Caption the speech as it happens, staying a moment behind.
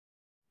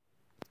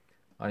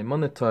I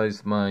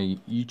monetized my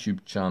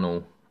YouTube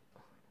channel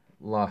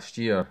last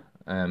year,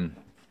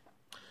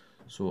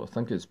 so I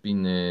think it's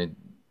been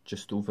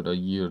just over a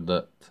year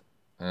that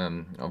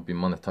I've been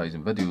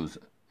monetizing videos,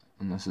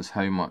 and this is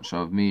how much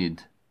I've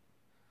made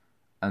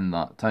in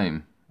that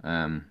time.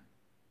 Well,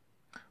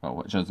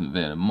 which isn't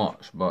very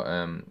much, but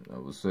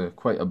it was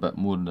quite a bit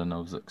more than I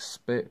was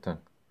expecting.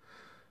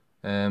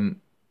 For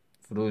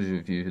those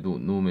of you who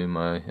don't know me,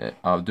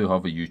 I do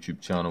have a YouTube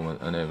channel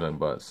and everything,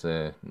 but it's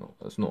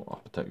not a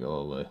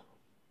particularly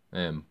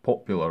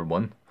popular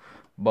one.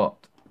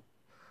 But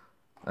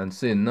in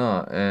saying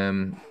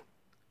that,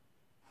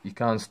 you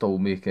can still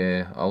make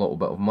a little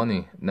bit of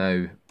money.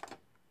 Now,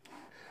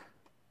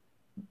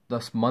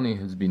 this money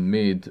has been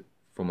made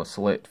from a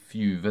select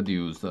few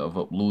videos that I've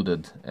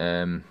uploaded,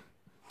 and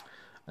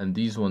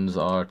these ones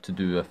are to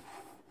do with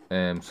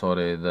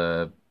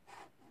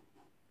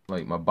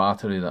like my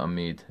battery that I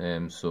made.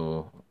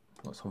 So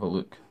let's have a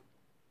look.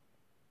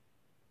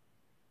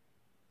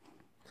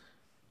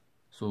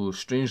 So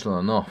strangely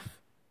enough,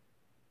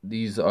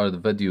 these are the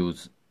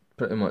videos,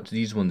 pretty much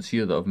these ones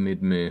here, that have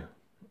made me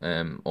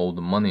all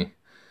the money.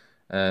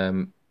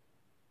 For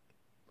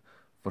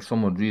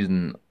some odd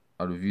reason,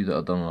 a review that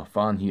I done on a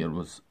fan here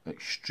was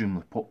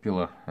extremely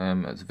popular.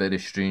 It's very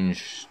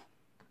strange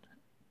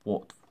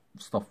what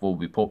stuff will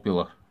be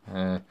popular,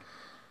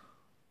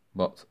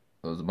 but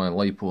it was my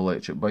LiPo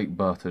electric bike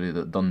battery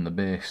that done the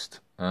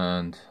best,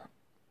 and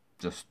it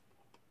just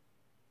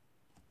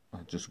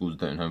goes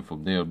downhill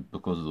from there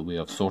because of the way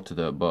I've sorted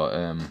it. But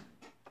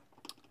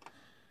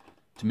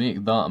to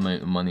make that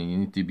amount of money, you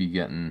need to be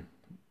getting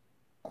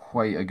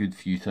quite a good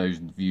few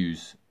thousand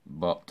views,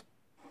 but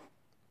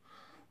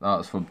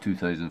that's from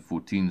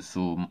 2014,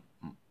 so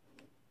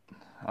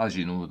as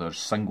you know, there's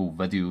single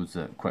videos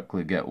that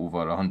quickly get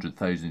over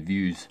 100,000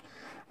 views.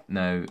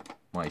 Now,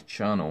 my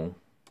channel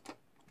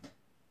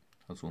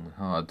has only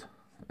had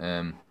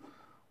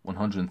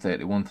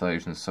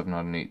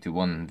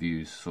 131,781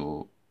 views,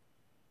 so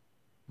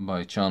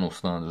by channel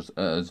standards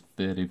it is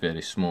very,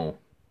 very small.